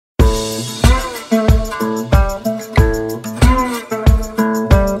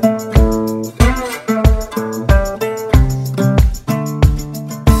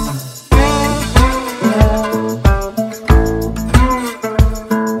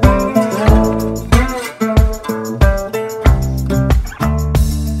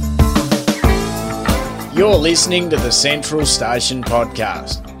listening to the Central Station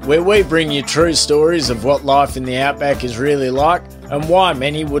podcast, where we bring you true stories of what life in the outback is really like and why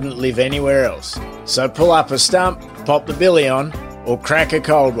many wouldn't live anywhere else. So pull up a stump, pop the billy on, or crack a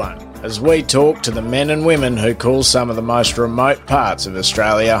cold one as we talk to the men and women who call some of the most remote parts of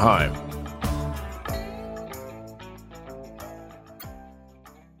Australia home.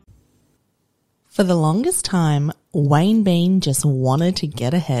 For the longest time, Wayne Bean just wanted to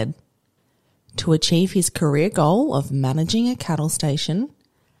get ahead. To achieve his career goal of managing a cattle station,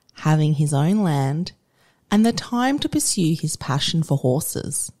 having his own land, and the time to pursue his passion for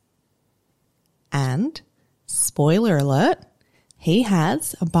horses. And, spoiler alert, he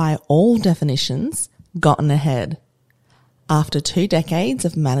has, by all definitions, gotten ahead. After 2 decades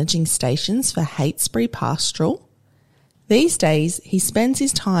of managing stations for Heytesbury Pastoral, these days he spends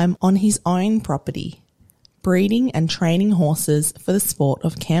his time on his own property, breeding and training horses for the sport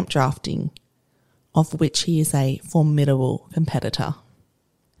of camp drafting, of which he is a formidable competitor.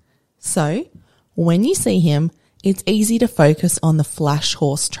 So, when you see him, it's easy to focus on the flash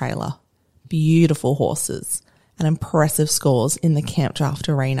horse trailer, beautiful horses, and impressive scores in the camp draft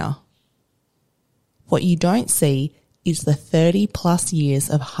arena. What you don't see is the 30 plus years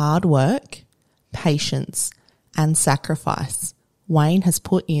of hard work, patience, and sacrifice Wayne has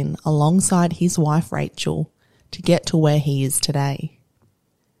put in alongside his wife Rachel to get to where he is today.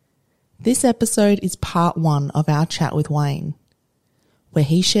 This episode is part 1 of our chat with Wayne, where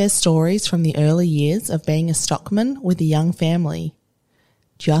he shares stories from the early years of being a stockman with a young family,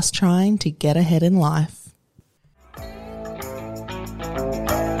 just trying to get ahead in life.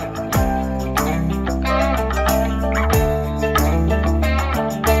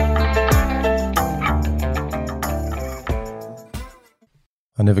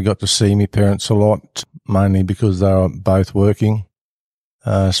 I never got to see my parents a lot, mainly because they were both working.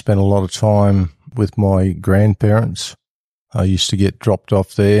 Spent a lot of time with my grandparents. I used to get dropped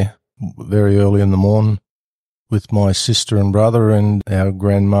off there very early in the morning with my sister and brother, and our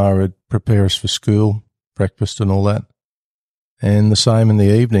grandma would prepare us for school, breakfast and all that. And the same in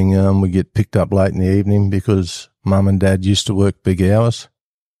the evening. We get picked up late in the evening because Mum and Dad used to work big hours.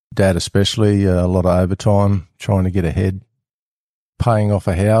 Dad especially, a lot of overtime, trying to get ahead, paying off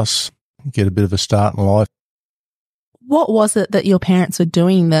a house, get a bit of a start in life. What was it that your parents were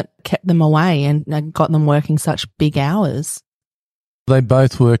doing that kept them away and got them working such big hours? They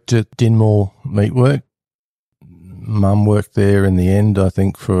both worked at Dinmore Meatwork. Mum worked there in the end, I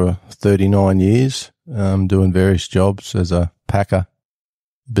think, for 39 years, doing various jobs as a packer,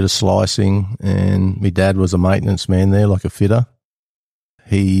 a bit of slicing, and my dad was a maintenance man there, like a fitter.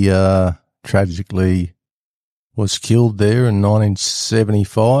 He tragically was killed there in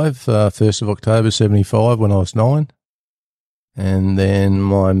 1975, 1st of October 75, when I was 9. And then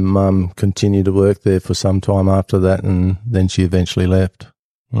my mum continued to work there for some time after that, and then she eventually left.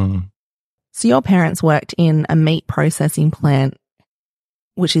 So your parents worked in a meat processing plant,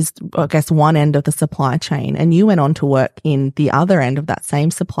 which is, I guess, one end of the supply chain, and you went on to work in the other end of that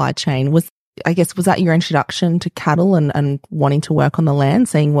same supply chain. Was that your introduction to cattle and wanting to work on the land,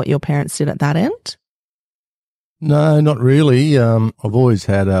 seeing what your parents did at that end? No, not really. I've always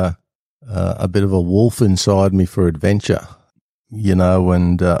had a bit of a wolf inside me for adventure.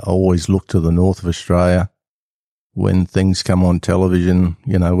 And I always look to the north of Australia when things come on television,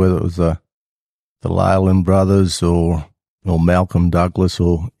 whether it was the Leyland brothers or Malcolm Douglas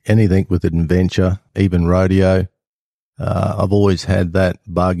or anything with adventure, even rodeo. I've always had that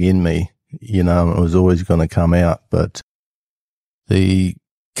bug in me, it was always going to come out. But the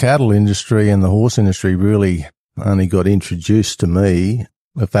cattle industry and the horse industry really only got introduced to me.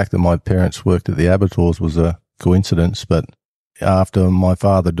 The fact that my parents worked at the abattoirs was a coincidence, but after my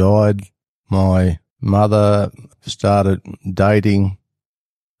father died, my mother started dating,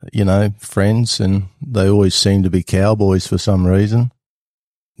 friends, and they always seemed to be cowboys for some reason.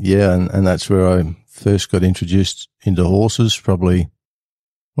 Yeah, and that's where I first got introduced into horses, probably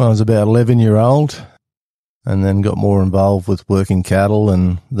when I was about 11-year-old, and then got more involved with working cattle,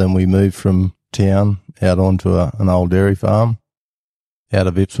 and then we moved from town out onto an old dairy farm out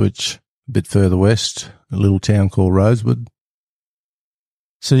of Ipswich, a bit further west, a little town called Rosewood.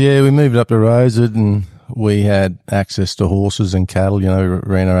 So yeah, we moved up to Rosewood and we had access to horses and cattle,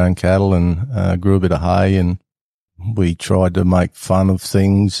 ran our own cattle and grew a bit of hay, and we tried to make fun of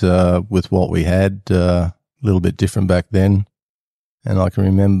things with what we had, a little bit different back then. And I can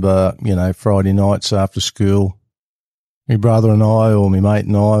remember, Friday nights after school, my brother and I, or my mate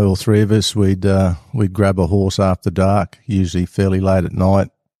and I, all 3 of us, we'd grab a horse after dark, usually fairly late at night.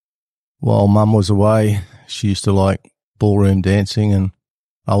 While Mum was away, she used to like ballroom dancing and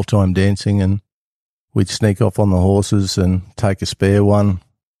old-time dancing, and we'd sneak off on the horses and take a spare one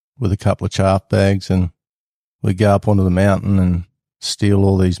with a couple of chaff bags, and we'd go up onto the mountain and steal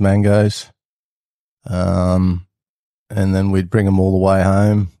all these mangoes. And then we'd bring them all the way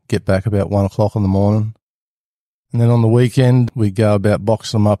home, get back about 1 o'clock in the morning. And then on the weekend, we'd go about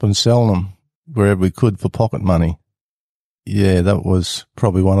boxing them up and selling them wherever we could for pocket money. Yeah, that was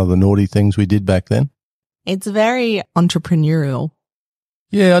probably one of the naughty things we did back then. It's very entrepreneurial.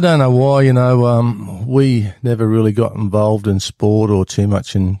 Yeah, I don't know why, we never really got involved in sport or too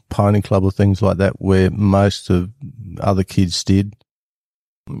much in pony club or things like that, where most of other kids did.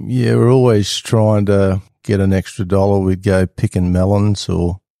 Yeah, we're always trying to get an extra dollar. We'd go picking melons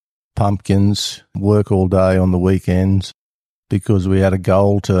or pumpkins, work all day on the weekends because we had a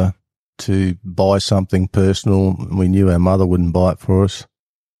goal to buy something personal. We knew our mother wouldn't buy it for us.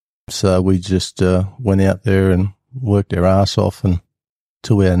 So we just went out there and worked our ass off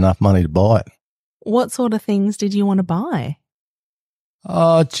until we had enough money to buy it. What sort of things did you want to buy?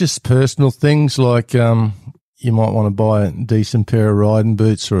 Just personal things like you might want to buy a decent pair of riding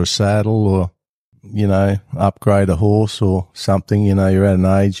boots or a saddle, or, upgrade a horse or something. You're at an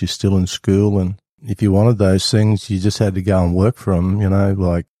age, you're still in school, and if you wanted those things, you just had to go and work for them,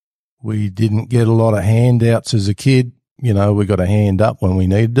 like we didn't get a lot of handouts as a kid. We got a hand up when we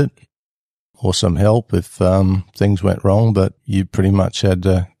needed it, or some help if things went wrong, but you pretty much had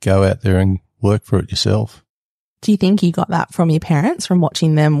to go out there and work for it yourself. Do you think you got that from your parents, from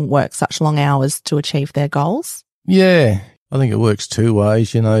watching them work such long hours to achieve their goals? Yeah, I think it works two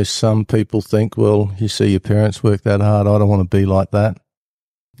ways. Some people think, well, you see your parents work that hard, I don't want to be like that.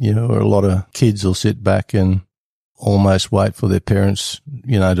 Or a lot of kids will sit back and almost wait for their parents,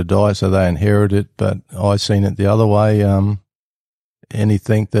 to die so they inherit it. But I seen it the other way.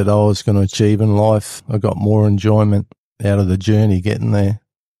 Anything that I was going to achieve in life, I got more enjoyment out of the journey getting there.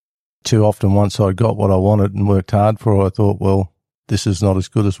 Too often, once I got what I wanted and worked hard for it, I thought, well, this is not as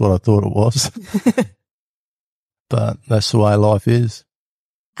good as what I thought it was. But that's the way life is.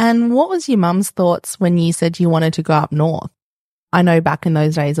 And what was your mum's thoughts when you said you wanted to go up north? I know back in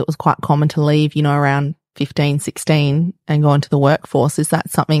those days it was quite common to leave, around 15, 16 and go into the workforce. Is that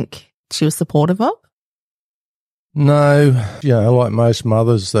something she was supportive of? No, like most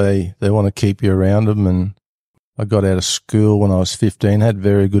mothers, they want to keep you around them. And I got out of school when I was 15, had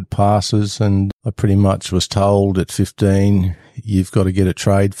very good passes, and I pretty much was told at 15, you've got to get a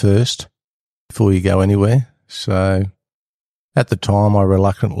trade first before you go anywhere. So at the time, I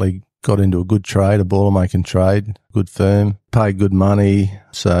reluctantly got into a good trade, a boilermaking trade, good firm, paid good money.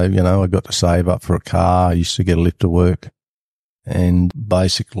 So, I got to save up for a car. I used to get a lift to work and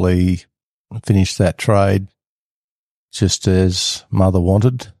basically finished that trade just as mother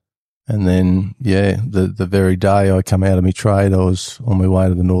wanted. And then, the very day I come out of my trade, I was on my way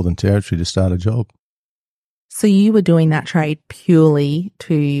to the Northern Territory to start a job. So you were doing that trade purely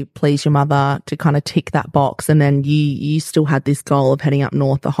to please your mother, to kind of tick that box, and then you still had this goal of heading up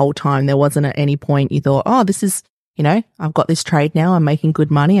north the whole time. There wasn't at any point you thought, oh, this is, I've got this trade now, I'm making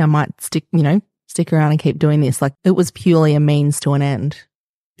good money, I might stick around and keep doing this. Like, it was purely a means to an end.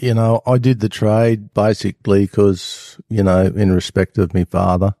 I did the trade basically because, in respect of my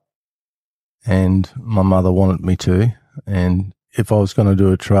father, and my mother wanted me to. And if I was going to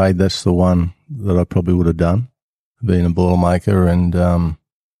do a trade, that's the one that I probably would have done, being a boilermaker. And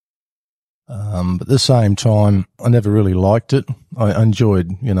but at the same time, I never really liked it. I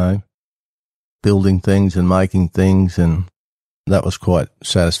enjoyed, building things and making things, and that was quite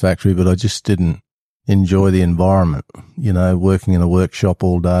satisfactory, but I just didn't enjoy the environment, working in a workshop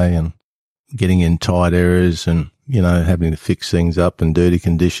all day and getting in tight areas and, having to fix things up in dirty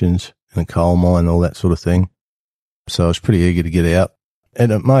conditions in a coal mine, all that sort of thing. So I was pretty eager to get out.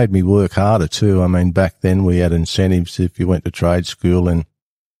 And it made me work harder too. I mean, back then we had incentives if you went to trade school and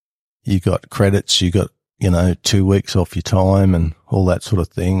you got credits, you got, 2 weeks off your time and all that sort of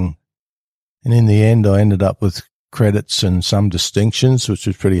thing. And in the end, I ended up with credits and some distinctions, which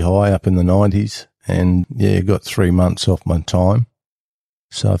was pretty high up in the 90s. And got 3 months off my time.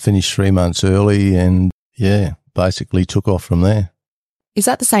 So I finished 3 months early and basically took off from there. Is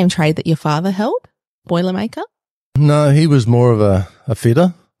that the same trade that your father held? Boilermaker? No, he was more of a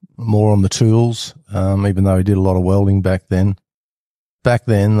fitter, more on the tools, even though he did a lot of welding back then. Back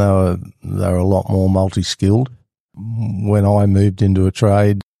then, they were a lot more multi-skilled. When I moved into a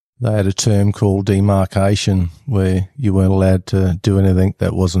trade, they had a term called demarcation, where you weren't allowed to do anything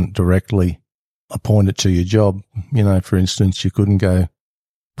that wasn't directly appointed to your job. For instance, you couldn't go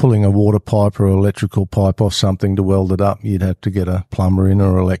pulling a water pipe or electrical pipe off something to weld it up. You'd have to get a plumber in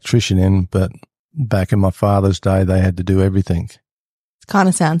or electrician in, but back in my father's day, they had to do everything. It's Kind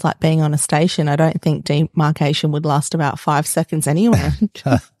of sounds like being on a station. I don't think demarcation would last about 5 seconds anyway.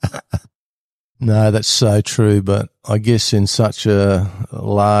 No, that's so true. But I guess in such a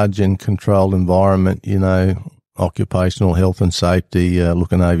large and controlled environment, you know, occupational health and safety,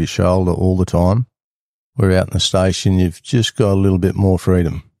 looking over your shoulder all the time. We're out in the station, you've just got a little bit more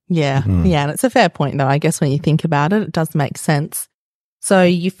freedom. Yeah, yeah. And it's a fair point though. I guess when you think about it, it does make sense. So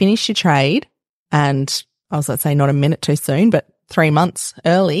you finished your trade and I was, let's say, not a minute too soon, but 3 months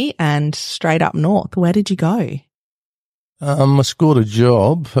early and straight up north. Where did you go? I scored a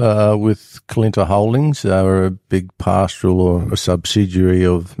job with Clinton Holdings. They were a big pastoral or a subsidiary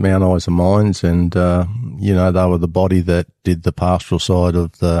of Mount Isa Mines, and you know, they were the body that did the pastoral side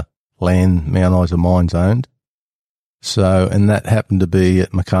of the land Mount Isa Mines owned. So, and that happened to be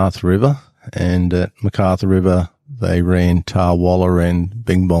at MacArthur River, and at MacArthur River they ran Tarwalla and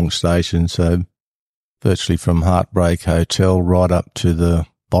Bing Bong Station, so virtually from Heartbreak Hotel right up to the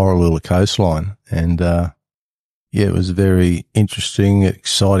Borroloola coastline, and yeah, it was a very interesting,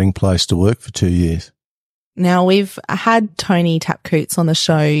 exciting place to work for 2 years. Now, we've had Tony Tapcoots on the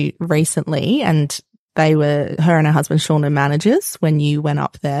show recently, and her and her husband Sean are managers when you went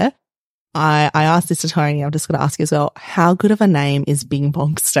up there. I asked this to Tony, I'm just going to ask you as well, how good of a name is Bing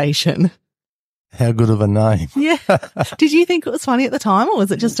Bong Station? How good of a name. Yeah. Did you think it was funny at the time, or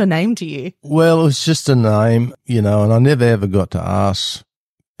was it just a name to you? Well, it was just a name, you know, and I never ever got to ask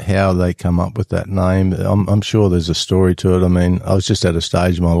how they come up with that name. I'm sure there's a story to it. I mean, I was just at a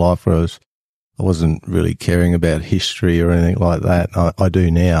stage in my life where I wasn't really caring about history or anything like that. I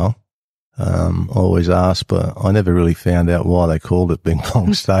do now. I always ask, but I never really found out why they called it Bing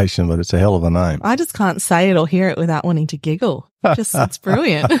Bong Station, but it's a hell of a name. I just can't say it or hear it without wanting to giggle. It's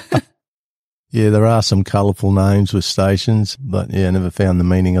brilliant. Yeah, there are some colourful names with stations, but yeah, I never found the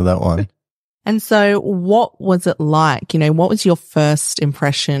meaning of that one. And so what was it like? You know, what was your first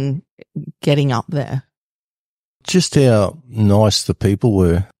impression getting up there? Just how nice the people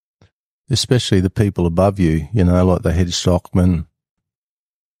were, especially the people above you, you know, like the head stockman,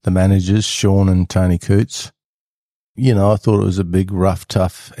 the managers, Sean and Tony Coots. You know, I thought it was a big, rough,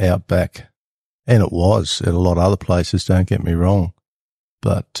 tough outback, and it was at a lot of other places, don't get me wrong.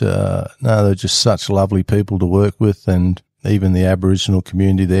 But no, they're just such lovely people to work with, and even the Aboriginal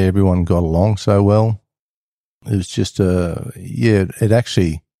community there, everyone got along so well. It was just yeah, it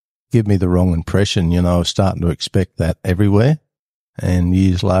actually gave me the wrong impression. You know, I was starting to expect that everywhere. And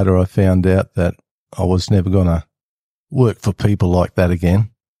years later, I found out that I was never going to work for people like that again,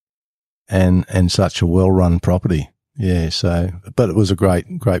 and such a well-run property. Yeah, so, but it was a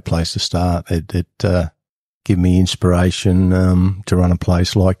great place to start. It gave me inspiration to run a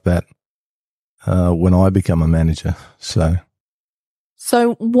place like that when I become a manager. So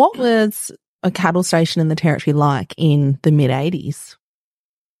what was a cattle station in the Territory like in the mid-'80s?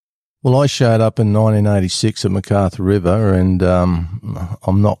 Well, I showed up in 1986 at MacArthur River, and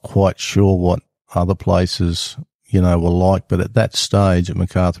I'm not quite sure what other places, you know, were like, but at that stage at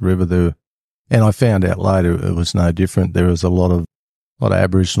MacArthur River, and I found out later it was no different. There was a lot of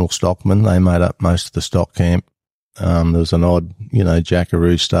Aboriginal stockmen. They made up most of the stock camp. There was an odd, you know,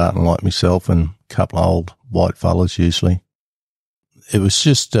 jackaroo starting like myself and a couple of old white fellas usually. It was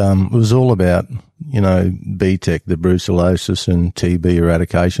just, it was all about, you know, BTEC, the brucellosis and TB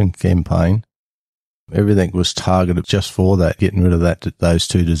eradication campaign. Everything was targeted just for that, getting rid of those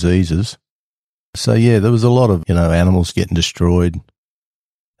two diseases. So yeah, there was a lot of, you know, animals getting destroyed,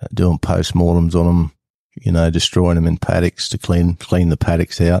 doing postmortems on them, you know, destroying them in paddocks to clean the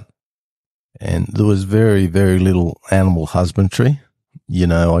paddocks out. And there was very, very little animal husbandry. You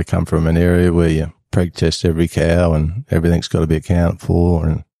know, I come from an area where you preg test every cow and everything's got to be accounted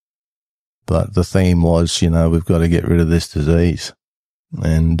for. But the theme was, you know, we've got to get rid of this disease.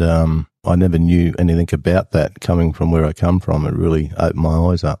 And I never knew anything about that coming from where I come from. It really opened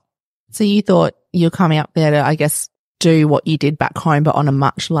my eyes up. So you thought you're coming up there to, I guess, do what you did back home, but on a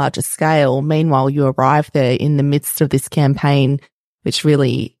much larger scale. Meanwhile, you arrived there in the midst of this campaign, which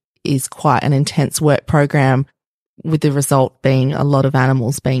really is quite an intense work program, with the result being a lot of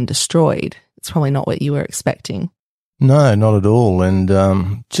animals being destroyed. It's probably not what you were expecting. No, not at all.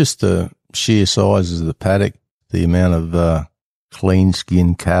 And just the sheer sizes of the paddock, the amount of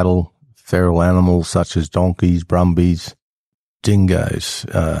clean-skinned cattle, feral animals such as donkeys, brumbies, dingoes.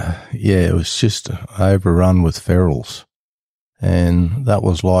 Yeah, it was just overrun with ferals. And that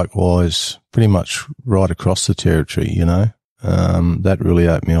was likewise pretty much right across the Territory, you know. That really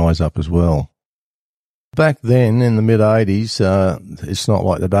opened my eyes up as well. Back then, in the mid-'80s, it's not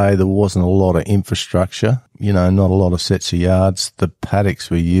like today. There wasn't a lot of infrastructure, you know, not a lot of sets of yards. The paddocks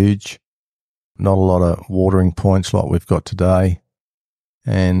were huge, not a lot of watering points like we've got today.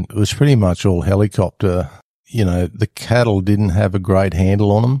 and it was pretty much all helicopter. You know, the cattle didn't have a great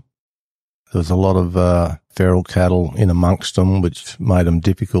handle on them. There was a lot of feral cattle in amongst them, which made them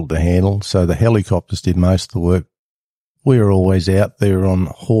difficult to handle. So the helicopters did most of the work. We were always out there on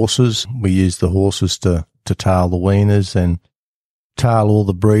horses. We used the horses to tail the weaners and tail all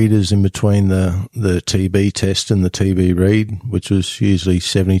the breeders in between the TB test and the TB read, which was usually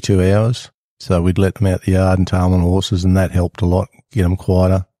 72 hours. So we'd let them out the yard and tail them on horses, and that helped a lot, get them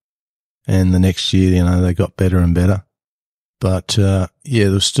quieter. And the next year, you know, they got better and better. But, yeah,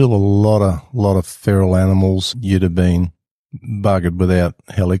 there's still a lot of feral animals. You'd have been buggered without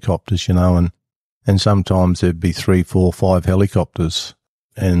helicopters, you know, and sometimes there'd be 3, 4, 5 helicopters.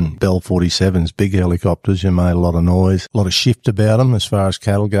 And Bell 47s, big helicopters, you made a lot of noise, a lot of shift about them as far as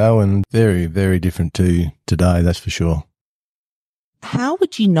cattle go, and very, very different to today, that's for sure. How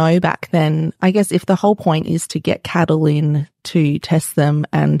would you know back then, I guess, if the whole point is to get cattle in to test them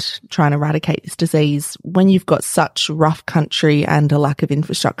and try and eradicate this disease, when you've got such rough country and a lack of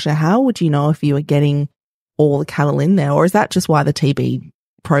infrastructure, how would you know if you were getting all the cattle in there? Or is that just why the TB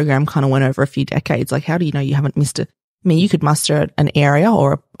program kind of went over a few decades? Like, how do you know you haven't missed it? I mean, you could muster an area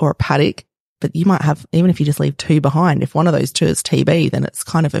or a paddock, but you might have, even if you just leave 2 behind, if one of those 2 is TB, then it's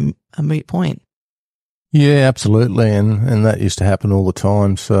kind of a moot point. Yeah, absolutely. And that used to happen all the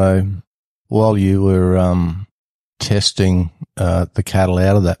time. So while you were testing the cattle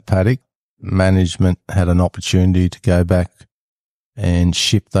out of that paddock, management had an opportunity to go back and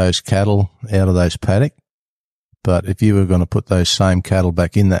ship those cattle out of those paddock. But if you were going to put those same cattle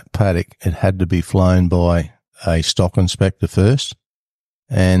back in that paddock, it had to be flown by a stock inspector first.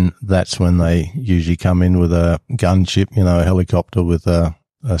 And that's when they usually come in with a gunship, you know, a helicopter with a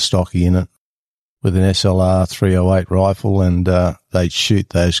stocky in it, with an SLR 308 rifle, and they'd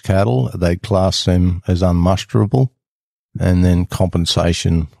shoot those cattle. They'd class them as unmusterable, and then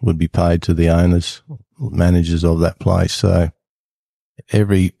compensation would be paid to the owners, managers of that place. So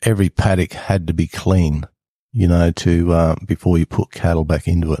every paddock had to be clean, you know, to before you put cattle back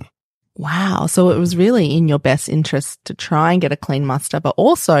into it. Wow. So it was really in your best interest to try and get a clean muster, but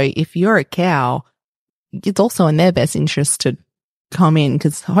also if you're a cow, it's also in their best interest to come in,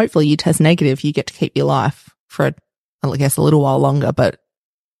 because hopefully you test negative, you get to keep your life for, I guess, a little while longer. But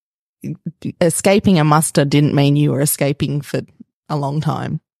escaping a muster didn't mean you were escaping for a long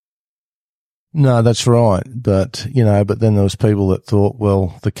time. No, that's right. But, you know, but then there was people that thought,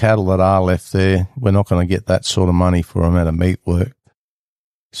 well, the cattle that are left there, we're not going to get that sort of money for them out of meat work.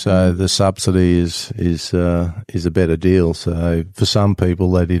 So the subsidy is a better deal. So for some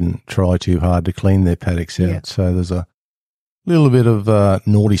people, they didn't try too hard to clean their paddocks out. Yeah. So there's a little bit of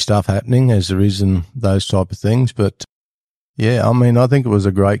naughty stuff happening, as there is in those type of things. But yeah, I mean, I think it was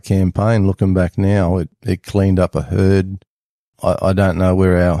a great campaign. Looking back now, it cleaned up a herd. I don't know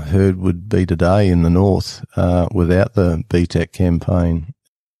where our herd would be today in the north without the BTEC campaign.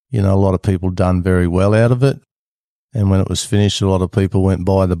 You know, a lot of people done very well out of it. And when it was finished, a lot of people went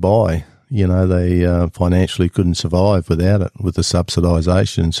by the by. You know, they financially couldn't survive without it, with the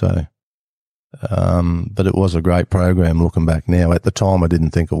subsidisation. So, but it was a great program looking back now. At the time, I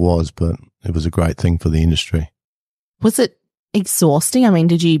didn't think it was, but it was a great thing for the industry. Was it exhausting? I mean,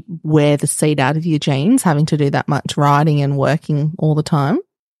 did you wear the seat out of your jeans having to do that much riding and working all the time?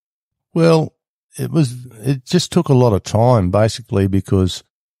 Well, it just took a lot of time, basically, because,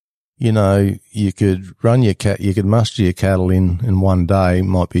 you know, you could muster your cattle in one day,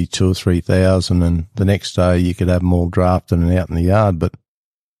 might be 2,000 or 3,000, and the next day you could have them all drafted and out in the yard, but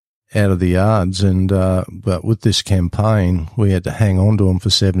out of the yards. And, but with this campaign, we had to hang on to them for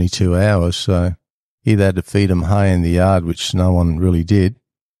 72 hours. So either had to feed them hay in the yard, which no one really did,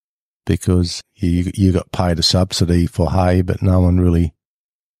 because you got paid a subsidy for hay, but no one really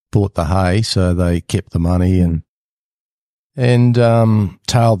bought the hay. So they kept the money and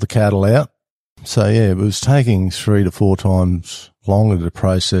tailed the cattle out. So yeah, it was taking 3 to 4 times longer to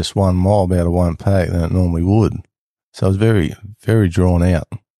process one mob out of one paddock than it normally would. So it was very, very drawn out.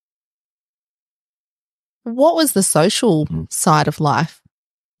 What was the social side of life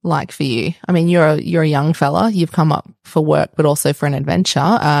like for you? I mean, you're a young fella. You've come up for work, but also for an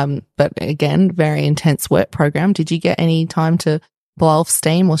adventure. But again, very intense work program. Did you get any time to blow off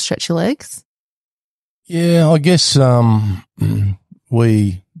steam or stretch your legs? Yeah, I guess at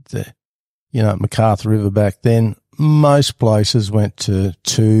MacArthur River back then, most places went to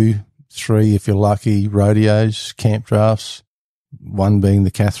 2, 3, if you're lucky, rodeos, camp drafts, one being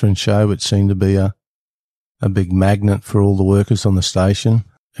the Katherine Show, which seemed to be a big magnet for all the workers on the station.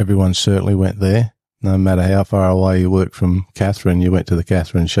 Everyone certainly went there. No matter how far away you worked from Katherine, you went to the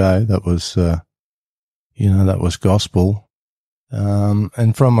Katherine Show. That was, that was gospel.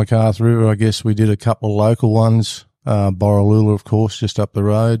 And from MacArthur River, I guess we did a couple of local ones, Borroloola, of course, just up the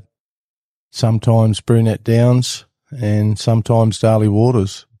road, sometimes Brunette Downs and sometimes Darley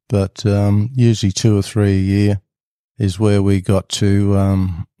Waters, but usually 2 or 3 a year is where we got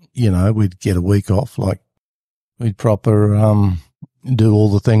to, we'd get a week off, like we'd proper do all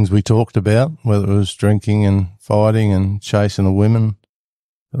the things we talked about, whether it was drinking and fighting and chasing the women.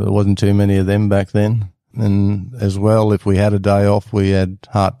 There wasn't too many of them back then. And as well, if we had a day off, we had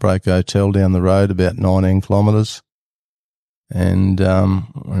Heartbreak Hotel down the road about 19 kilometres. And I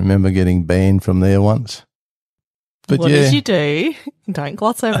remember getting banned from there once. But what did you do? Don't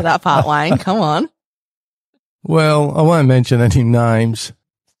gloss over that part, Wayne. Come on. Well, I won't mention any names.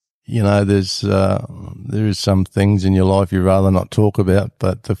 You know, there is some things in your life you'd rather not talk about,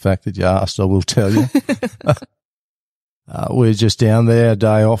 but the fact that you asked, I will tell you. We were just down there, a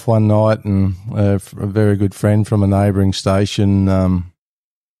day off one night, and a very good friend from a neighbouring station. He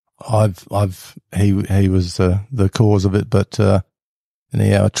was the cause of it, but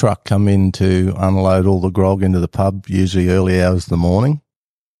anyhow, a truck come in to unload all the grog into the pub, usually early hours of the morning.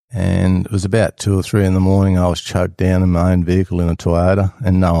 And it was about 2 or 3 in the morning. I was choked down in my own vehicle in a Toyota,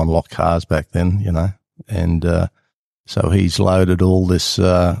 and no one locked cars back then, you know. And so he's loaded all this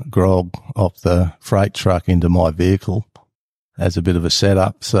grog off the freight truck into my vehicle as a bit of a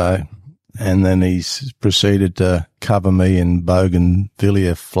setup. So, and then he's proceeded to cover me in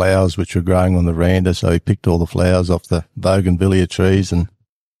bougainvillea flowers which were growing on the veranda. So he picked all the flowers off the bougainvillea trees and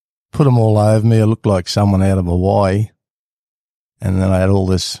put them all over me. I looked like someone out of Hawaii. And then I had all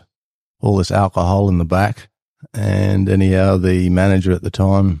this alcohol in the back. And anyhow, the manager at the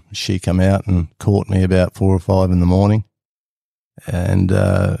time, she come out and caught me about 4 or 5 in the morning and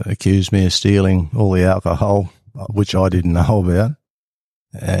accused me of stealing all the alcohol, which I didn't know about.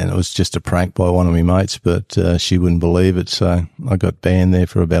 And it was just a prank by one of my mates, but she wouldn't believe it. So I got banned there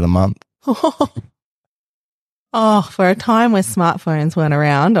for about a month. Oh, for a time where smartphones weren't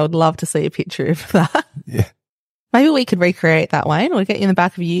around, I would love to see a picture of that. Yeah. Maybe we could recreate that, Wayne. We'll get you in the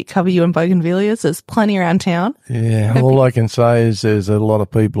back of a ute, cover you in bougainvilleas. There's plenty around town. Yeah, all I can say is there's a lot of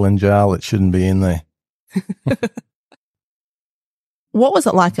people in jail that shouldn't be in there. What was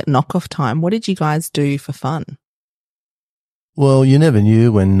it like at knockoff time? What did you guys do for fun? Well, you never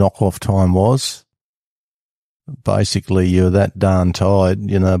knew when knockoff time was. Basically, you're that darn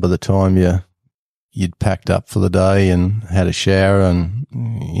tired, you know, by the time you'd packed up for the day and had a shower and,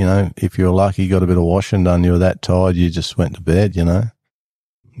 you know, if you were lucky, got a bit of washing done, you were that tired, you just went to bed, you know.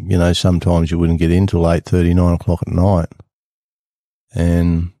 You know, sometimes you wouldn't get in till 8:30, 9 o'clock at night.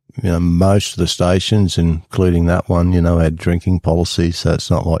 And, you know, most of the stations, including that one, you know, had drinking policies, so it's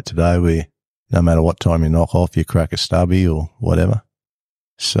not like today where no matter what time you knock off, you crack a stubby or whatever.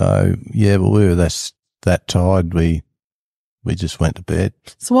 So, yeah, but we were that tired, we just went to bed.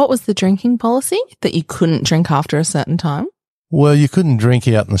 So what was the drinking policy? That you couldn't drink after a certain time? Well, you couldn't drink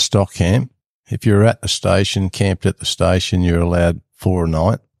out in the stock camp. If you were at the station, camped at the station, you were allowed 4 a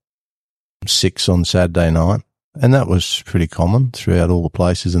night, 6 on Saturday night. And that was pretty common throughout all the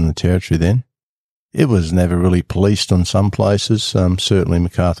places in the territory then. It was never really policed on some places. Certainly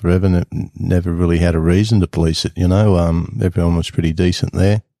MacArthur River never really had a reason to police it, you know. Everyone was pretty decent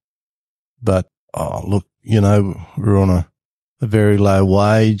there. But, look, you know, we're on a very low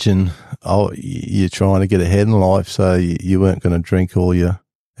wage and you're trying to get ahead in life, so you weren't going to drink all your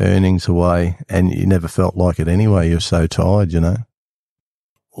earnings away, and you never felt like it anyway. You're so tired, you know.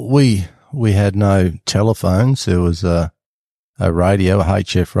 We had no telephones. There was a radio, a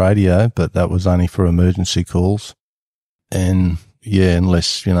HF radio, but that was only for emergency calls. And yeah,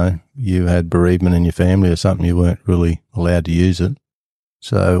 unless, you know, you had bereavement in your family or something, you weren't really allowed to use it.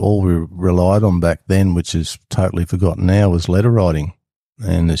 So all we relied on back then, which is totally forgotten now, was letter writing.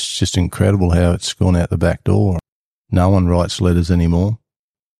 And it's just incredible how it's gone out the back door. No one writes letters anymore.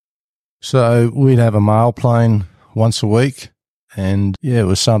 So we'd have a mail plane once a week. And yeah, it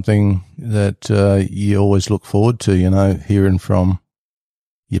was something that you always look forward to, you know, hearing from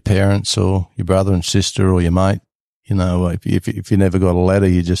your parents or your brother and sister or your mate. You know, if you never got a letter,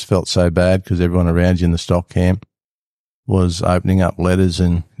 you just felt so bad because everyone around you in the stock camp was opening up letters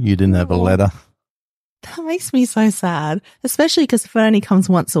and you didn't have a letter. That makes me so sad, especially because if it only comes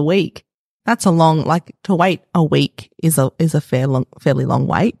once a week, that's a long, like to wait a week is a fairly long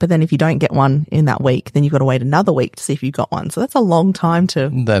wait. But then if you don't get one in that week, then you've got to wait another week to see if you got one. So that's a long time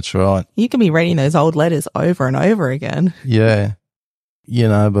That's right. You can be reading those old letters over and over again. Yeah. You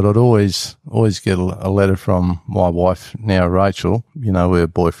know, but I'd always get a letter from my wife, now Rachel. You know, we were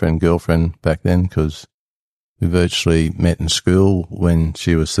boyfriend, girlfriend back then because we virtually met in school when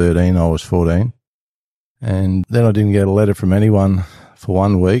she was 13, I was 14. And then I didn't get a letter from anyone for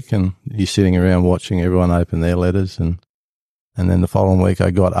 1 week, and you're sitting around watching everyone open their letters. And then the following week I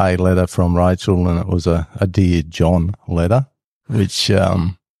got a letter from Rachel, and it was a Dear John letter, which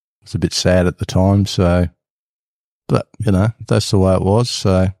was a bit sad at the time. So, but, that's the way it was.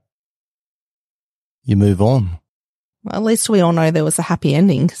 So you move on. Well, at least we all know there was a happy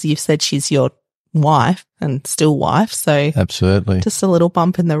ending, because you've said she's your wife and still wife. So absolutely, just a little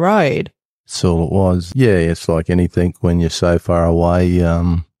bump in the road. That's all it was. Yeah, it's like anything when you're so far away,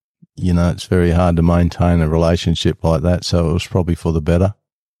 it's very hard to maintain a relationship like that. So it was probably for the better.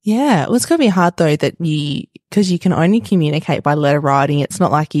 Yeah, it was going to be hard though because you can only communicate by letter writing. It's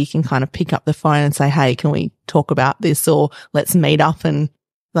not like you can kind of pick up the phone and say, hey, can we talk about this, or let's meet up, and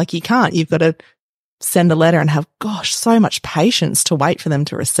like you can't. You've got to send a letter and have, so much patience to wait for them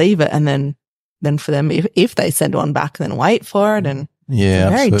to receive it. And then for them, if they send one back, then wait for it. And yeah, it's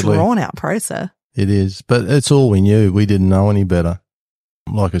a very absolutely drawn out process. It is, but it's all we knew. We didn't know any better.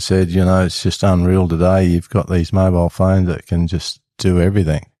 Like I said, it's just unreal today. You've got these mobile phones that can just do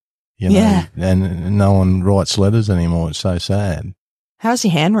everything, Yeah. and no one writes letters anymore. It's so sad. How's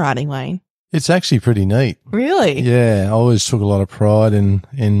your handwriting, Wayne? It's actually pretty neat. Really? Yeah, I always took a lot of pride in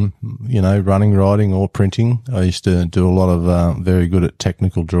running, writing or printing. I used to do a lot of very good at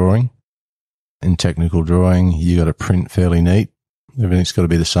technical drawing. In technical drawing, you got to print fairly neat. Everything's got to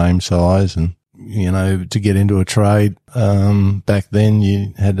be the same size, and to get into a trade back then,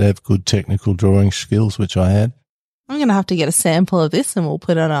 you had to have good technical drawing skills, which I had. I'm going to have to get a sample of this, and we'll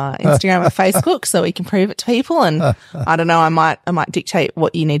put it on our Instagram or Facebook so we can prove it to people. And I don't know, I might dictate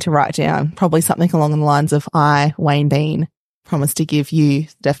what you need to write down. Probably something along the lines of, I, Wayne Bean, promise to give you,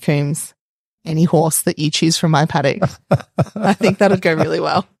 Steph Coombs, any horse that you choose from my paddock. I think that would go really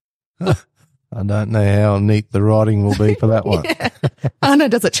well. I don't know how neat the writing will be for that one. Yeah. I know.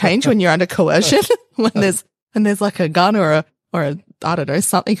 Does it change when you're under coercion? when there's like a gun or a I don't know,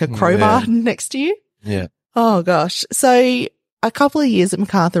 something, a crowbar next to you? Yeah. Oh gosh. So a couple of years at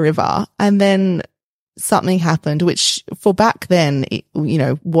MacArthur River, and then something happened, which for back then,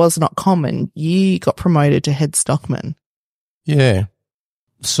 was not common. You got promoted to head stockman. Yeah.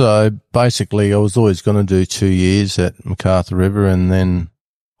 So basically I was always going to do 2 years at MacArthur River, and then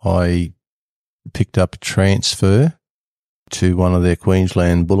I picked up a transfer to one of their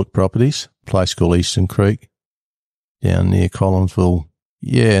Queensland bullock properties, a place called Eastern Creek, down near Collinsville.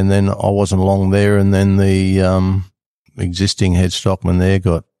 Yeah, and then I wasn't long there, and then the existing head stockman there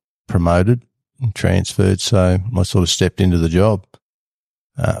got promoted and transferred, so I sort of stepped into the job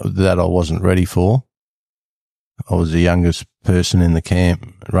that I wasn't ready for. I was the youngest person in the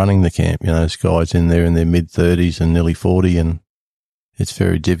camp, running the camp. There's guys in there in their mid-30s and nearly 40, and it's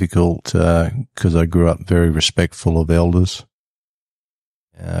very difficult because I grew up very respectful of elders,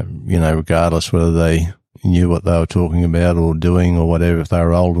 regardless whether they knew what they were talking about or doing or whatever. If they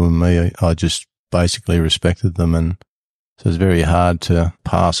were older than me, I just basically respected them. And so it's very hard to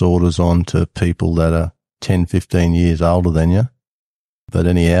pass orders on to people that are 10, 15 years older than you. But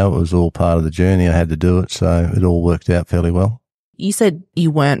anyhow, it was all part of the journey. I had to do it, so it all worked out fairly well. You said you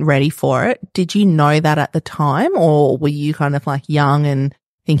weren't ready for it. Did you know that at the time, or were you kind of like young and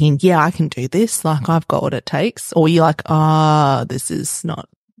thinking, yeah, I can do this, like I've got what it takes? Or were you like, this is not.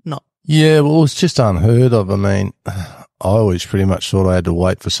 Yeah, well, it was just unheard of. I mean, I always pretty much thought I had to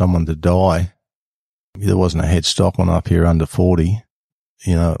wait for someone to die. There wasn't a head stockman up here under 40,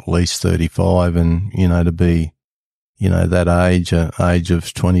 at least 35, and, to be, that age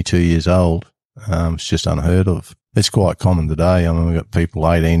of 22 years old, it's just unheard of. It's quite common today. I mean, we've got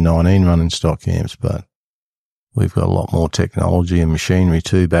people 18, 19 running stock camps, but we've got a lot more technology and machinery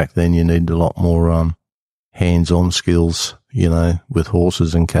too. Back then you needed a lot more hands-on skills, with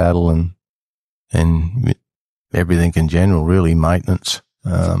horses and cattle and everything in general, really, maintenance.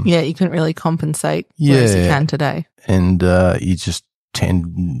 You couldn't really compensate whereas you can today. And you just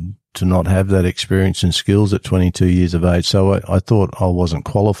tend to not have that experience and skills at 22 years of age. So I thought I wasn't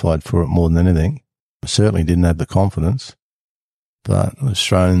qualified for it more than anything. I certainly didn't have the confidence, but I was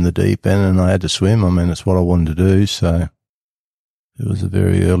thrown in the deep end and I had to swim. I mean, it's what I wanted to do. So it was a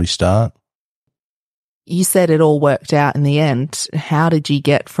very early start. You said it all worked out in the end. How did you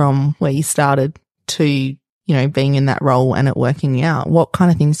get from where you started to, being in that role and it working out? What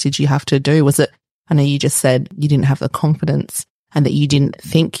kind of things did you have to do? Was it, I know you just said you didn't have the confidence and that you didn't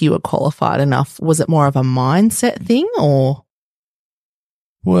think you were qualified enough. Was it more of a mindset thing or?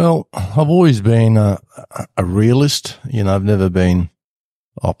 Well, I've always been a realist. I've never been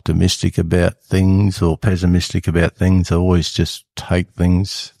optimistic about things or pessimistic about things. I always just take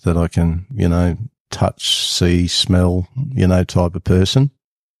things that I can, touch, see, smell, type of person.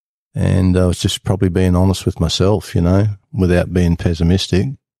 And I was just probably being honest with myself, without being pessimistic.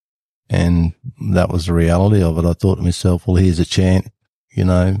 And that was the reality of it. I thought to myself, well, here's a chance.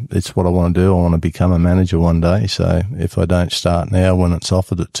 It's what I want to do. I want to become a manager one day. So if I don't start now when it's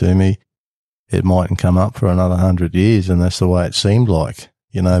offered it to me, it mightn't come up for another 100 years. And that's the way it seemed like.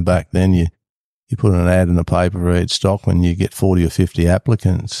 Back then you put an ad in the paper for Ed Stockman, you get 40 or 50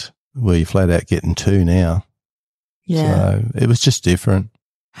 applicants, where you're flat out getting 2 now. Yeah. So it was just different.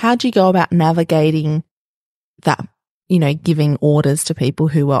 How do you go about navigating that, giving orders to people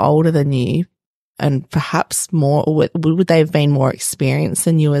who were older than you and perhaps more, would they have been more experienced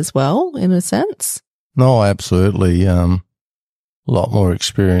than you as well, in a sense? No, absolutely. A lot more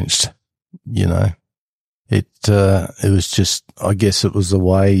experienced, It was just, I guess it was the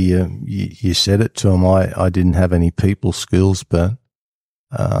way you said it to them. I didn't have any people skills, but,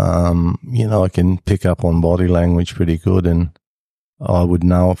 I can pick up on body language pretty good, and I would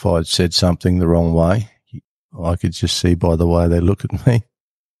know if I'd said something the wrong way. I could just see by the way they look at me.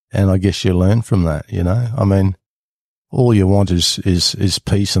 And I guess you learn from that, I mean, all you want is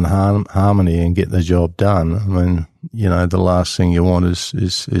peace and harmony and get the job done. I mean, the last thing you want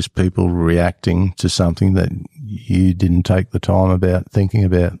is people reacting to something that you didn't take the time about thinking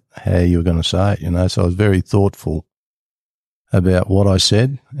about how you were going to say it, So I was very thoughtful about what I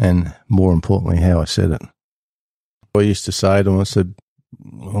said and, more importantly, how I said it. I used to say to them, I said,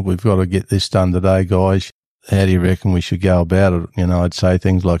 well, we've got to get this done today, guys. How do you reckon we should go about it? I'd say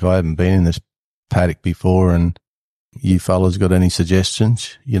things like, I haven't been in this paddock before, and you fellas got any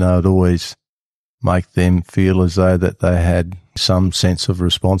suggestions? I'd always make them feel as though that they had some sense of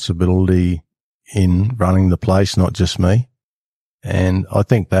responsibility in running the place, not just me. And I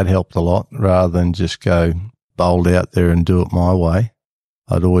think that helped a lot, rather than just go bold out there and do it my way.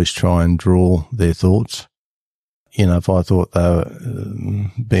 I'd always try and draw their thoughts. If I thought they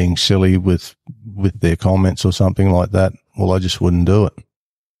were being silly with their comments or something like that, well, I just wouldn't do it.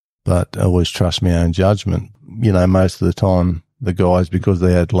 But I always trust my own judgment. Most of the time, the guys, because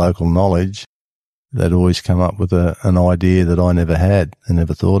they had local knowledge, they'd always come up with an idea that I never had and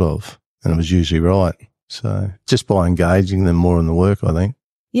never thought of, and it was usually right. So just by engaging them more in the work, I think.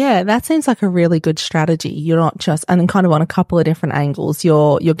 Yeah, that seems like a really good strategy. You're not just, and kind of on a couple of different angles,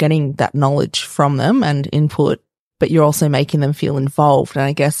 you're getting that knowledge from them and input, but you're also making them feel involved. And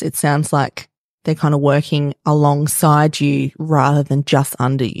I guess it sounds like they're kind of working alongside you rather than just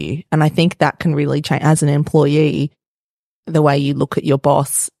under you. And I think that can really change as an employee, the way you look at your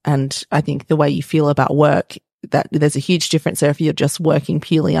boss, and I think the way you feel about work, that there's a huge difference there if you're just working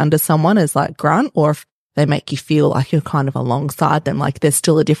purely under someone as like grunt, or if they make you feel like you're kind of alongside them. Like there's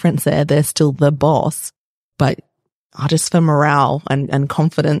still a difference there. They're still the boss, but just for morale and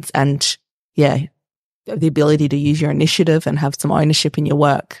confidence and, yeah, the ability to use your initiative and have some ownership in your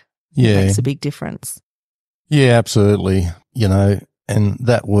work. Yeah. Makes a big difference. Yeah, absolutely. And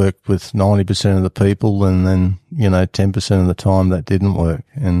that worked with 90% of the people, and then, 10% of the time that didn't work.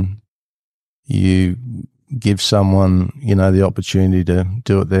 And you give someone, the opportunity to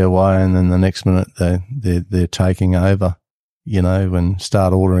do it their way, and then the next minute they're taking over, and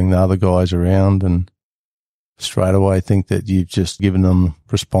start ordering the other guys around, and straight away think that you've just given them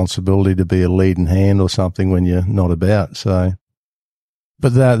responsibility to be a leading hand or something when you're not about. So,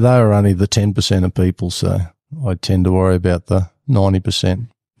 but they are only the 10% of people, so I tend to worry about the 90%.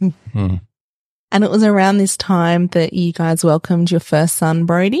 And it was around this time that you guys welcomed your first son,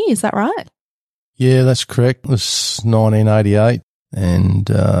 Brody. Is that right? Yeah, that's correct. It was 1988, and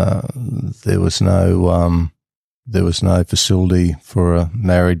there was no facility for a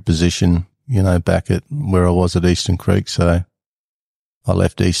married position, back at where I was at Eastern Creek. So I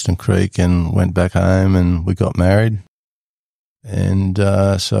left Eastern Creek and went back home, and we got married. And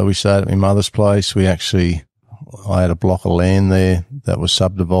so we stayed at my mother's place. I had a block of land there that was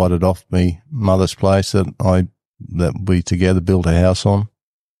subdivided off my mother's place that we together built a house on.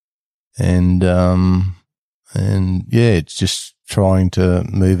 And yeah, it's just trying to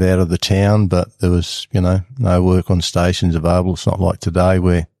move out of the town, but there was, no work on stations available. It's not like today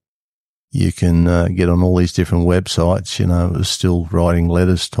where you can get on all these different websites. It was still writing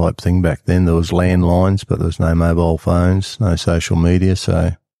letters type thing back then. There was landlines, but there was no mobile phones, no social media.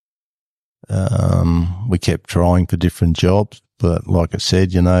 So we kept trying for different jobs. But like I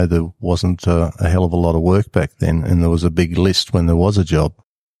said, there wasn't a hell of a lot of work back then, and there was a big list when there was a job.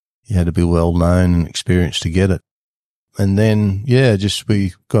 You had to be well known and experienced to get it. And then,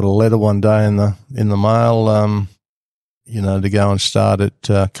 we got a letter one day in the mail, to go and start at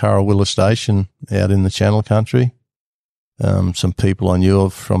Currawilla Station out in the Channel Country. Some people I knew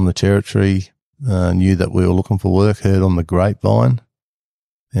of from the territory knew that we were looking for work, heard on the grapevine.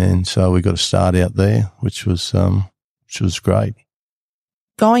 And so we got to start out there, which was great.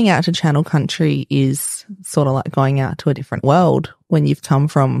 Going out to Channel Country is sort of like going out to a different world when you've come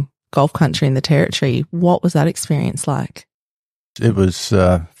from Gulf Country in the Territory. What was that experience like? It was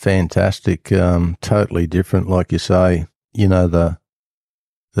fantastic, totally different, like you say. You know, the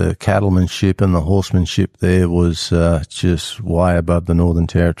cattlemanship and the horsemanship there was just way above the Northern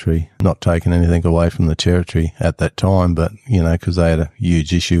Territory, not taking anything away from the Territory at that time, but, you know, because they had a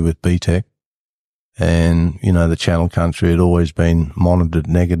huge issue with BTEC. And, you know, the Channel Country had always been monitored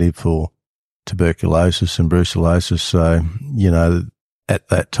negative for tuberculosis and brucellosis. So, you know, at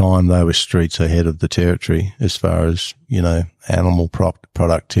that time, they were streets ahead of the Territory as far as, you know, animal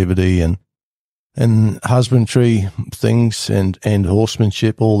productivity and husbandry things and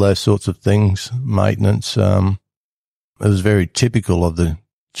horsemanship, all those sorts of things, maintenance. It was very typical of the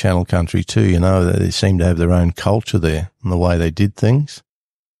Channel Country too, you know, they seemed to have their own culture there and the way they did things.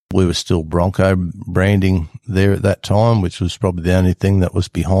 We were still Bronco branding there at that time, which was probably the only thing that was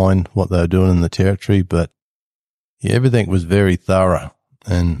behind what they were doing in the Territory. But yeah, everything was very thorough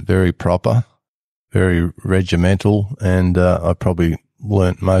and very proper, very regimental. And I probably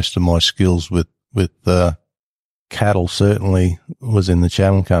learnt most of my skills with cattle, certainly was in the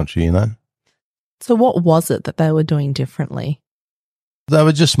Channel Country, you know. So what was it that they were doing differently? They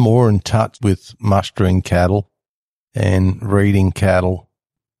were just more in touch with mustering cattle and reading cattle.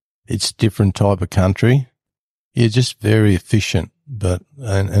 It's a different type of country. Yeah, just very efficient, but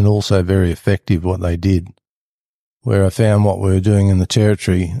and also very effective what they did. Where I found what we were doing in the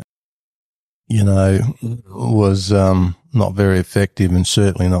Territory, you know, was not very effective and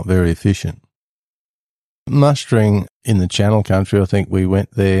certainly not very efficient. Mustering in the Channel Country, I think we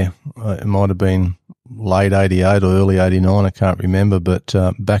went there, it might have been late 88 or early 89, I can't remember, but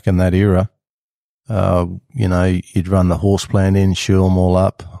back in that era, you know, you'd run the horse plant in, shoe them all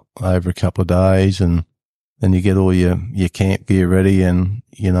up over a couple of days, and then you get all your camp gear ready, and,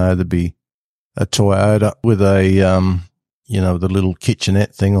 you know, there'd be a Toyota with a, you know, the little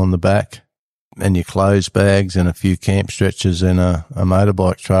kitchenette thing on the back, and your clothes bags and a few camp stretchers and a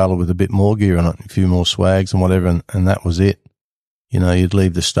motorbike trailer with a bit more gear on it, a few more swags and whatever, and that was it. You know, you'd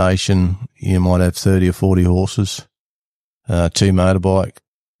leave the station, you might have 30 or 40 horses, 2 motorbike,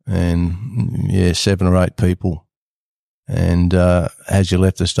 and, yeah, 7 or 8 people. And as you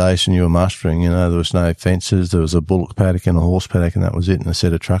left the station, you were mustering. You know, there was no fences. There was a bullock paddock and a horse paddock, and that was it, and a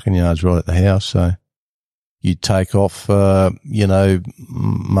set of trucking yards right at the house. So you'd take off, you know,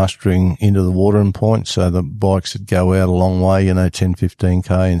 mustering into the watering point. So the bikes would go out a long way, you know, 10,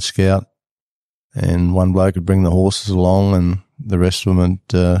 15K and scout. And one bloke would bring the horses along, and the rest of them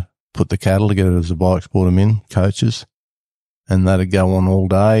would put the cattle together as the bikes brought them in, coaches. And that'd go on all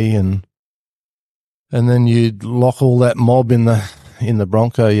day, and then you'd lock all that mob in the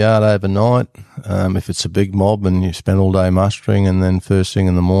Bronco yard overnight. If it's a big mob, and you spend all day mustering, and then first thing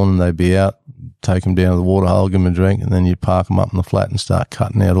in the morning they'd be out, take them down to the water hole, give them a drink, and then you'd park them up in the flat and start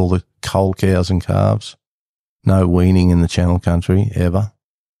cutting out all the coal cows and calves. No weaning in the Channel Country ever.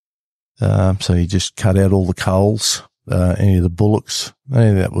 So you just cut out all the coals, any of the bullocks,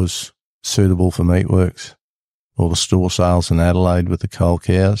 any that was suitable for meatworks, or the store sales in Adelaide with the coal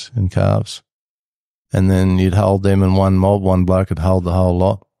cows and calves. And then you'd hold them in one mob. One bloke would hold the whole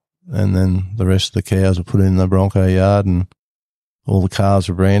lot. And then the rest of the cows were put in the Bronco yard, and all the calves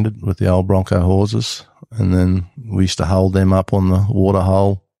were branded with the old Bronco horses. And then we used to hold them up on the water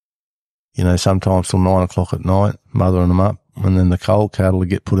hole, you know, sometimes till 9 o'clock at night, mothering them up. And then the coal cattle would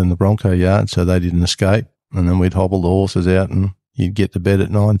get put in the Bronco yard so they didn't escape. And then we'd hobble the horses out, and you'd get to bed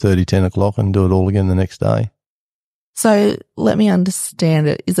at 9:30, 10 o'clock and do it all again the next day. So let me understand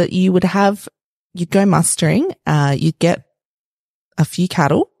it. Is that you'd go mustering, you'd get a few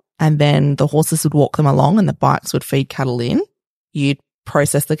cattle, and then the horses would walk them along and the bikes would feed cattle in. You'd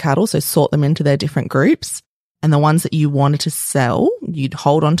process the cattle, so sort them into their different groups. And the ones that you wanted to sell, you'd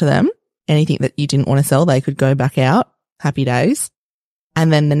hold on to them. Anything that you didn't want to sell, they could go back out. Happy days.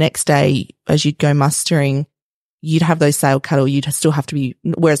 And then the next day, as you'd go mustering, you'd have those sale cattle. You'd still have to be,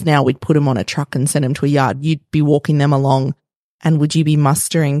 whereas now we'd put them on a truck and send them to a yard. You'd be walking them along. And would you be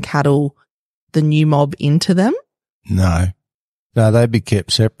mustering cattle, the new mob, into them? No, they'd be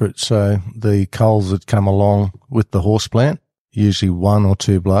kept separate. So the coals would come along with the horse plant, usually 1 or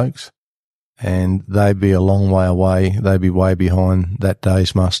 2 blokes, and they'd be a long way away. They'd be way behind that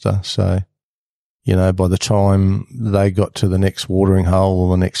day's muster. So, you know, by the time they got to the next watering hole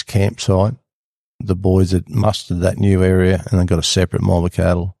or the next campsite, the boys had mustered that new area and they got a separate mob of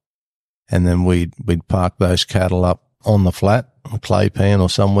cattle. And then we'd park those cattle up on the flat, a clay pan or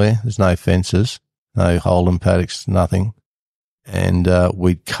somewhere. There's no fences, no holding paddocks, nothing. and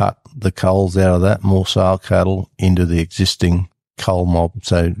we'd cut the culls out of that, more sale cattle, into the existing cull mob.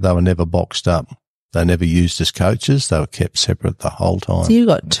 So they were never boxed up. They never used as coaches. They were kept separate the whole time. So you've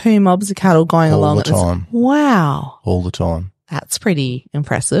got 2 mobs of cattle going along all the time. Wow. All the time. That's pretty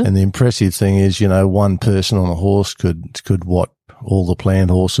impressive. And the impressive thing is, one person on a horse could watch all the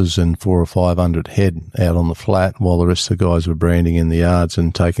planned horses and 400 or 500 head out on the flat, while the rest of the guys were branding in the yards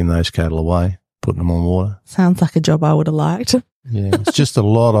and taking those cattle away, putting them on water. Sounds like a job I would have liked. Yeah, it's just a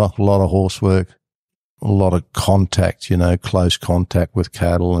lot of horse work, a lot of contact, close contact with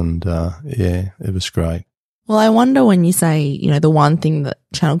cattle, and it was great. Well, I wonder when you say, the one thing that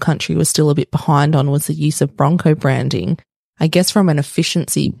Channel Country was still a bit behind on was the use of bronco branding. I guess from an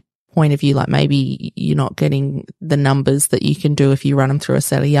efficiency point of view, like maybe you're not getting the numbers that you can do if you run them through a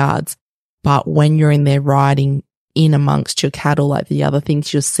set of yards. But when you're in there riding in amongst your cattle, like the other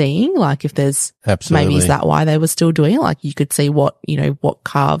things you're seeing, like if there's Absolutely. Maybe is that why they were still doing it? Like you could see what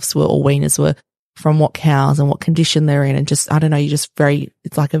calves were or weaners were from what cows and what condition they're in. And just, I don't know,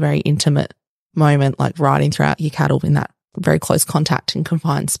 it's like a very intimate moment, like riding throughout your cattle in that very close contact and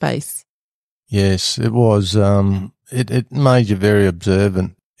confined space. Yes, it was. It made you very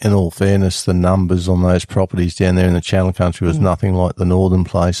observant. In all fairness, the numbers on those properties down there in the Channel Country was nothing like the northern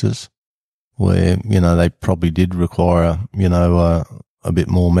places, where, they probably did require, a bit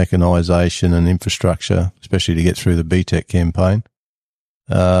more mechanisation and infrastructure, especially to get through the BTEC campaign.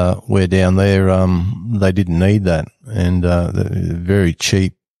 Where down there, they didn't need that, and they're very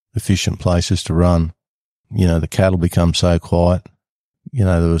cheap, efficient places to run. The cattle become so quiet.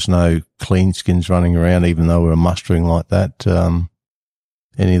 There was no clean skins running around, even though we were mustering like that.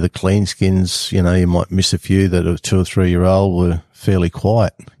 Any of the clean skins, you might miss a few that are 2 or 3 year old were fairly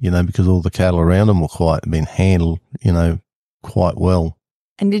quiet, because all the cattle around them were quiet, been handled, quite well.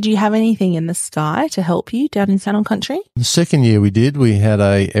 And did you have anything in the sky to help you down in Channel Country? The second year we had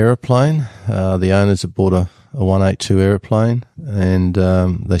a aeroplane. The owners had bought a 182 aeroplane, and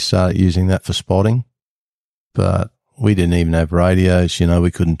they started using that for spotting. But we didn't even have radios, we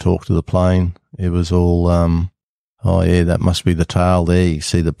couldn't talk to the plane. It was all, oh yeah, that must be the tail there. You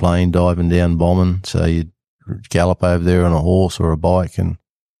see the plane diving down bombing. So you'd gallop over there on a horse or a bike, and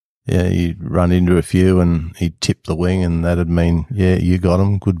you'd run into a few, and he'd tip the wing, and that'd mean, yeah, you got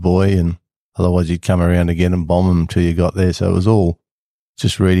him, good boy. And otherwise you'd come around again and bomb him until you got there. So it was all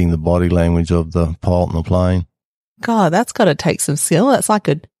just reading the body language of the pilot and the plane. God, that's got to take some skill. That's like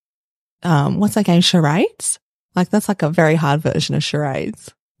what's that game? Charades? Like that's like a very hard version of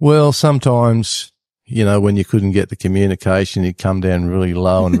charades. Well, sometimes, when you couldn't get the communication, you'd come down really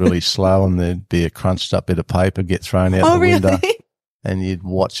low and really slow, and there'd be a crunched up bit of paper get thrown out the window. And you'd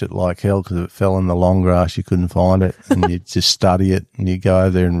watch it like hell because if it fell in the long grass, you couldn't find it, and you'd just study it, and you'd go over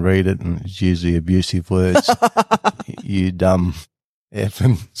there and read it, and it's usually abusive words. You dumb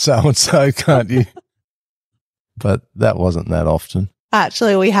effing so-and-so, can't you? But that wasn't that often.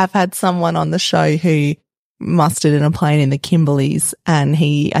 Actually, we have had someone on the show who mustered in a plane in the Kimberleys, and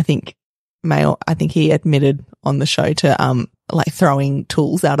I think he admitted on the show to like throwing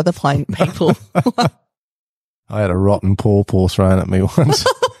tools out of the plane at people. I had a rotten pawpaw thrown at me once.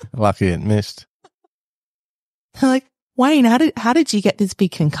 Lucky it missed. They're like, Wayne, how did you get this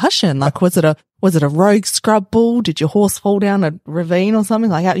big concussion? Like, was it a rogue scrub bull? Did your horse fall down a ravine or something?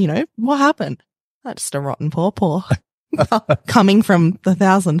 Like, what happened? That's just a rotten pawpaw coming from the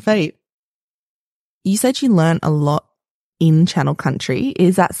 1,000 feet. You said you learned a lot in Channel Country.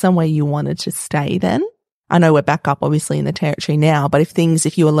 Is that somewhere you wanted to stay then? I know we're back up obviously in the Territory now, but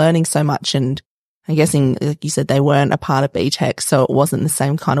if you were learning so much, and I'm guessing, like you said, they weren't a part of BTEC, so it wasn't the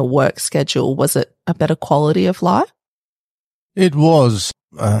same kind of work schedule, was it a better quality of life? It was.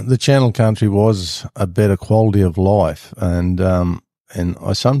 The Channel Country was a better quality of life, and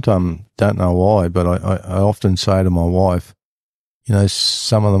I sometimes don't know why, but I often say to my wife,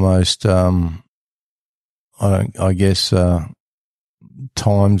 some of the most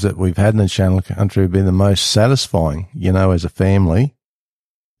times that we've had in the Channel Country have been the most satisfying, as a family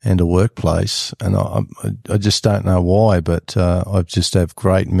and a workplace. And I just don't know why, but I just have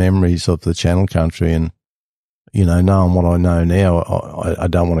great memories of the Channel Country. And, knowing what I know now, I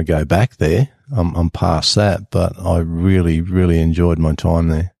don't want to go back there. I'm past that, but I really, really enjoyed my time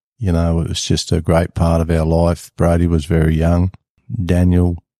there. It was just a great part of our life. Brody was very young.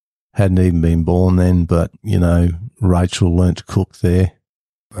 Daniel hadn't even been born then, but, Rachel learnt to cook there,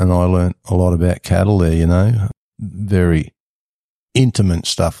 and I learnt a lot about cattle there, very intimate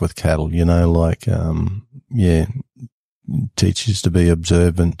stuff with cattle, teaches to be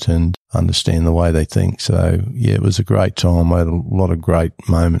observant and understand the way they think. So, it was a great time. I had a lot of great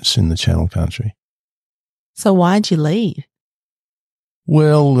moments in the Channel Country. So why'd you leave?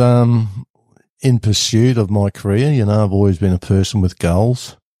 Well, in pursuit of my career, you know, I've always been a person with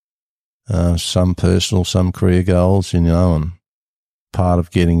goals, some personal, some career goals, you know, and part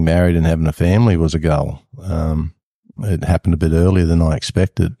of getting married and having a family was a goal. It happened a bit earlier than I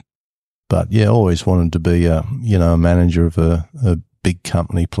expected. But, yeah, I always wanted to be a manager of a big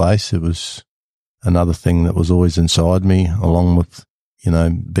company place. It was another thing that was always inside me, along with, you know,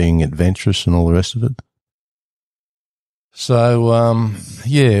 being adventurous and all the rest of it. So,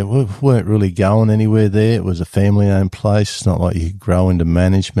 we weren't really going anywhere there. It was a family-owned place. It's not like you could grow into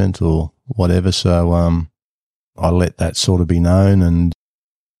management or whatever. So I let that sort of be known, and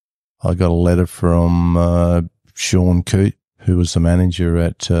I got a letter from Sean Coote, who was the manager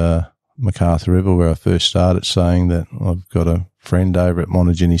at MacArthur River, where I first started, saying that I've got a friend over at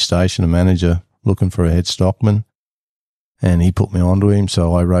Monogeny Station, a manager, looking for a head stockman, and he put me onto him.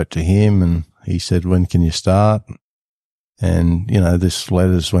 So I wrote to him, and he said, "When can you start?" And, you know, this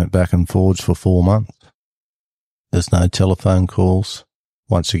letters went back and forwards for 4 months. There's no telephone calls.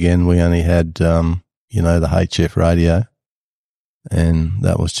 Once again, we only had, the HF radio, and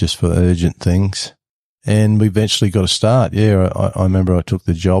that was just for urgent things. And we eventually got a start. Yeah, I remember I took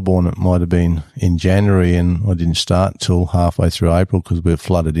the job on, it might have been in January, and I didn't start until halfway through April because we were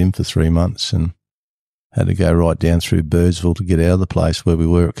flooded in for 3 months and had to go right down through Birdsville to get out of the place where we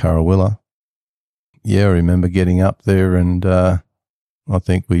were at Currawilla. Yeah, I remember getting up there, and I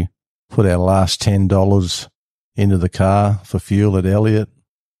think we put our last $10 into the car for fuel at Elliot.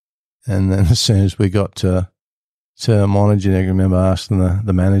 And then as soon as we got to Monogeny, I remember asking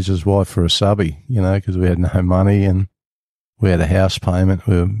the manager's wife for a subby, you know, because we had no money and we had a house payment.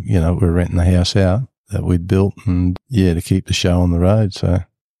 We were renting the house out that we'd built, and, yeah, to keep the show on the road. So.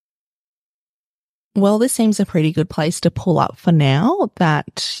 Well, this seems a pretty good place to pull up for now,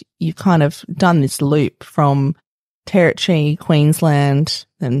 that you've kind of done this loop from Territory, Queensland,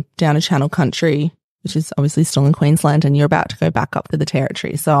 then down to Channel Country, which is obviously still in Queensland, and you're about to go back up to the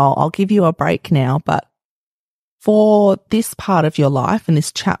Territory. So I'll give you a break now. But for this part of your life and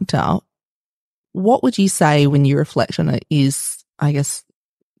this chapter, what would you say when you reflect on it is, I guess,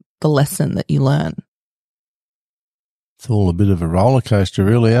 the lesson that you learn? It's all a bit of a roller coaster,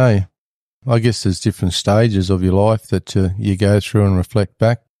 really, eh? I guess there's different stages of your life that you go through and reflect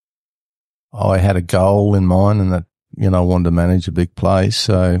back. I had a goal in mind, and that, you know, I wanted to manage a big place.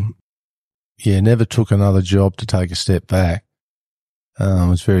 So, yeah, never took another job to take a step back. I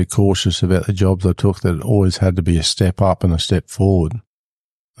was very cautious about the jobs I took, that it always had to be a step up and a step forward.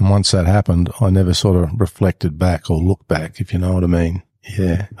 And once that happened, I never sort of reflected back or looked back, if you know what I mean.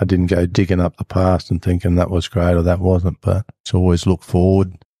 Yeah, I didn't go digging up the past and thinking that was great or that wasn't, but it's always look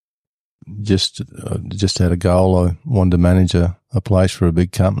forward. Just had a goal. I wanted to manage a place for a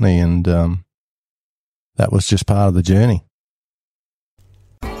big company, and that was just part of the journey.